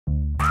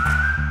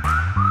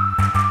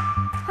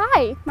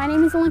Hi, my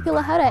name is Olympia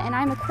LeHota and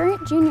I'm a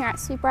current junior at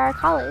Briar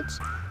College.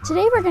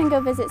 Today we're going to go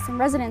visit some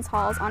residence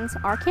halls on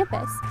our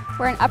campus.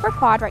 We're in Upper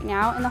Quad right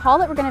now, and the hall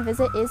that we're going to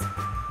visit is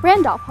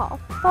Randolph Hall.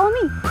 Follow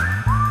me.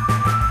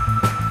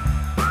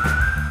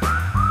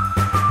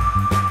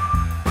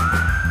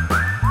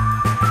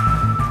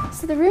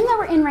 So the room that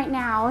we're in right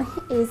now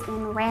is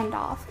in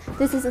Randolph.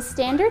 This is a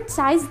standard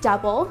size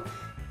double.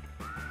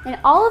 In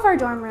all of our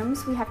dorm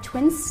rooms, we have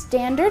twin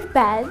standard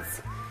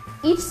beds.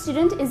 Each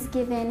student is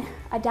given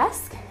a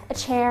desk, a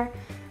chair,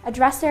 a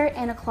dresser,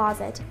 and a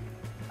closet.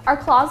 Our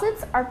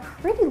closets are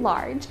pretty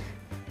large.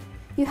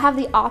 You have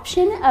the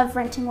option of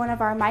renting one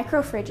of our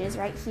micro fridges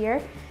right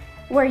here,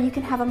 where you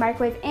can have a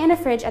microwave and a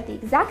fridge at the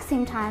exact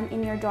same time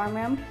in your dorm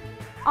room.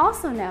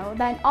 Also know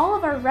that in all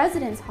of our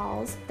residence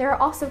halls, there are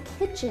also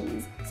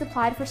kitchens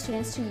supplied for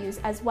students to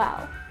use as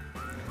well.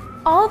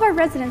 All of our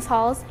residence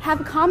halls have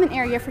a common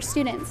area for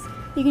students.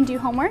 You can do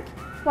homework,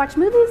 watch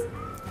movies,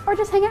 or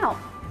just hang out.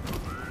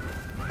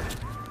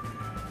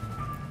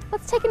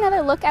 Let's take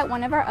another look at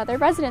one of our other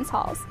residence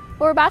halls.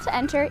 What we're about to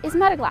enter is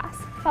Metaglass.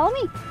 Follow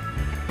me.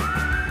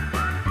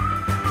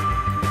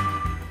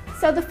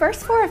 So the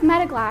first floor of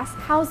Metaglass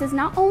houses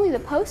not only the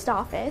post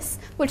office,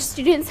 which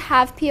students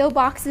have P.O.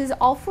 boxes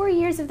all 4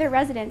 years of their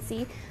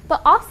residency,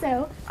 but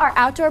also our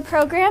outdoor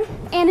program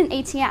and an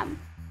ATM.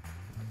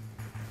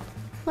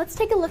 Let's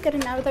take a look at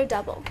another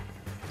double.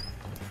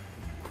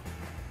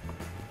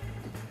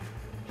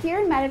 Here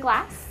in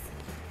Metaglass,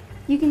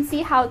 you can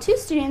see how two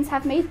students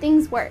have made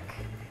things work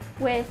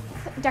with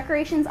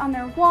decorations on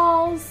their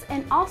walls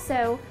and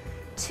also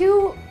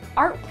two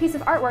pieces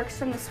of artworks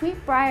from the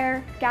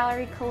Briar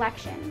Gallery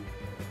collection.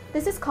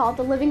 This is called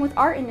the Living with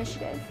Art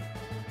Initiative.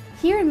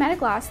 Here in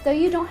Metaglass, though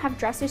you don't have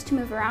dressers to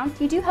move around,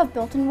 you do have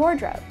built-in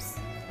wardrobes.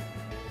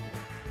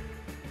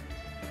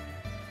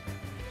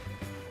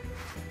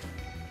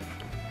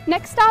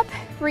 Next stop,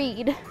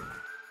 Reed.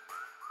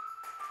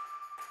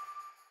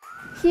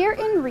 Here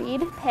in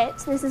Reed Pit,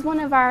 this is one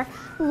of our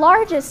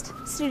largest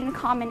student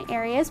common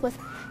areas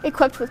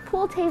equipped with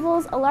pool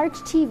tables, a large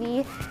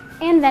TV,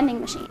 and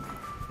vending machine.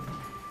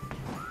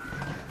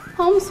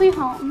 Home sweet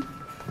home.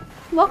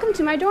 Welcome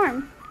to my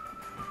dorm.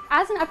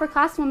 As an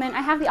upperclasswoman,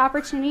 I have the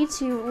opportunity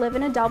to live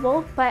in a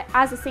double, but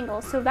as a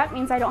single, so that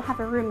means I don't have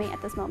a roommate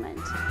at this moment.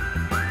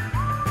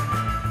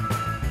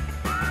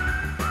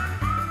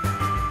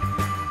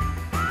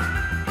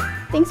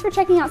 Thanks for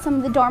checking out some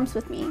of the dorms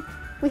with me.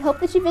 We hope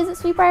that you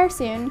visit Briar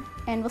soon,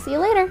 and we'll see you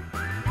later.